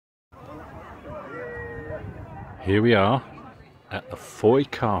Here we are at the Fowey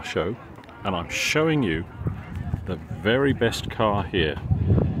car show, and I'm showing you the very best car here.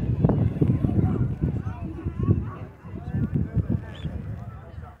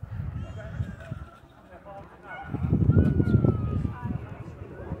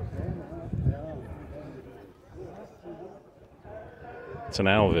 It's an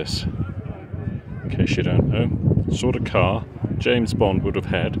Alvis, in case you don't know. The sort of car James Bond would have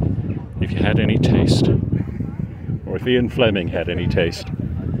had if you had any taste, or if Ian Fleming had any taste.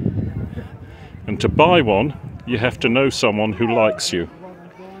 And to buy one, you have to know someone who likes you.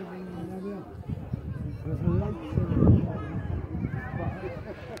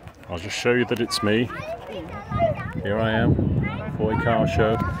 I'll just show you that it's me. Here I am, Fowey car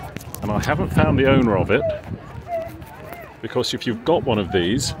show, and I haven't found the owner of it, because if you've got one of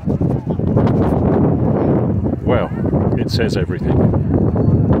these, well, it says everything.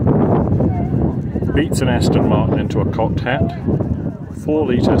 Beats an Aston Martin into a cocked hat, 4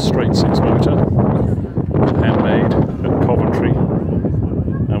 litre straight 6 motor, handmade at Coventry,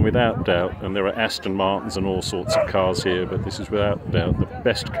 and without doubt, and there are Aston Martins and all sorts of cars here, but this is without doubt the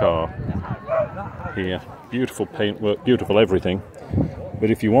best car here. Beautiful paintwork, beautiful everything, but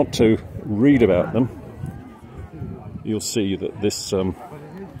if you want to read about them, you'll see that this,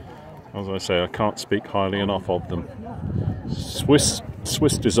 as I say, I can't speak highly enough of them. Swiss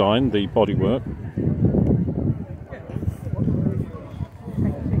design, the bodywork.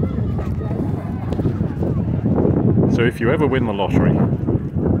 So if you ever win the lottery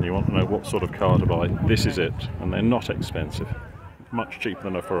and you want to know what sort of car to buy, this is it. And they're not expensive. Much cheaper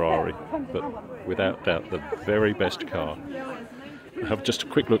than a Ferrari, but without doubt the very best car. Have just a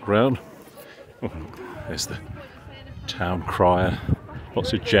quick look round. Oh, there's the town crier.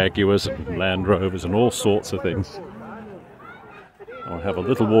 Lots of Jaguars and Land Rovers and all sorts of things. I'll have a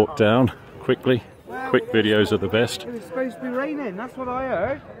little walk down quickly. Quick videos are the best. It's supposed to be raining, that's what I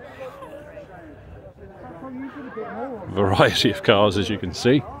heard. Variety of cars, as you can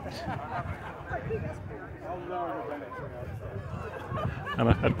see. And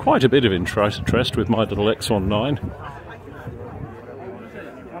I had quite a bit of interest with my little X19,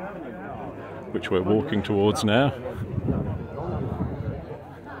 which we're walking towards now.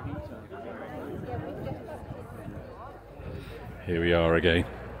 Here we are again.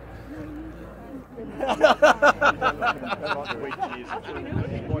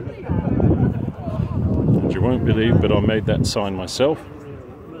 And you won't believe, but I made that sign myself.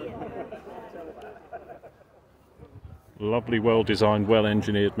 Lovely, well-designed,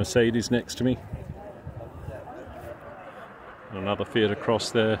 well-engineered Mercedes next to me. And another Fiat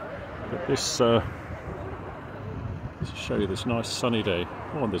across there. But this, let's show you this nice sunny day.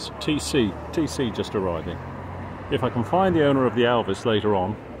 Oh, there's a TC just arriving. If I can find the owner of the Alvis later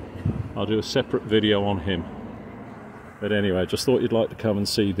on, I'll do a separate video on him. But anyway, I just thought you'd like to come and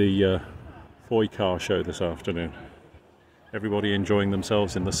see the Fowey car show this afternoon. Everybody enjoying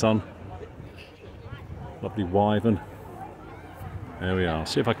themselves in the sun. Lovely Wyvern. There we are.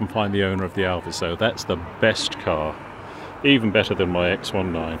 See if I can find the owner of the Alvis though. That's the best car. Even better than my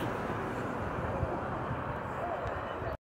X19.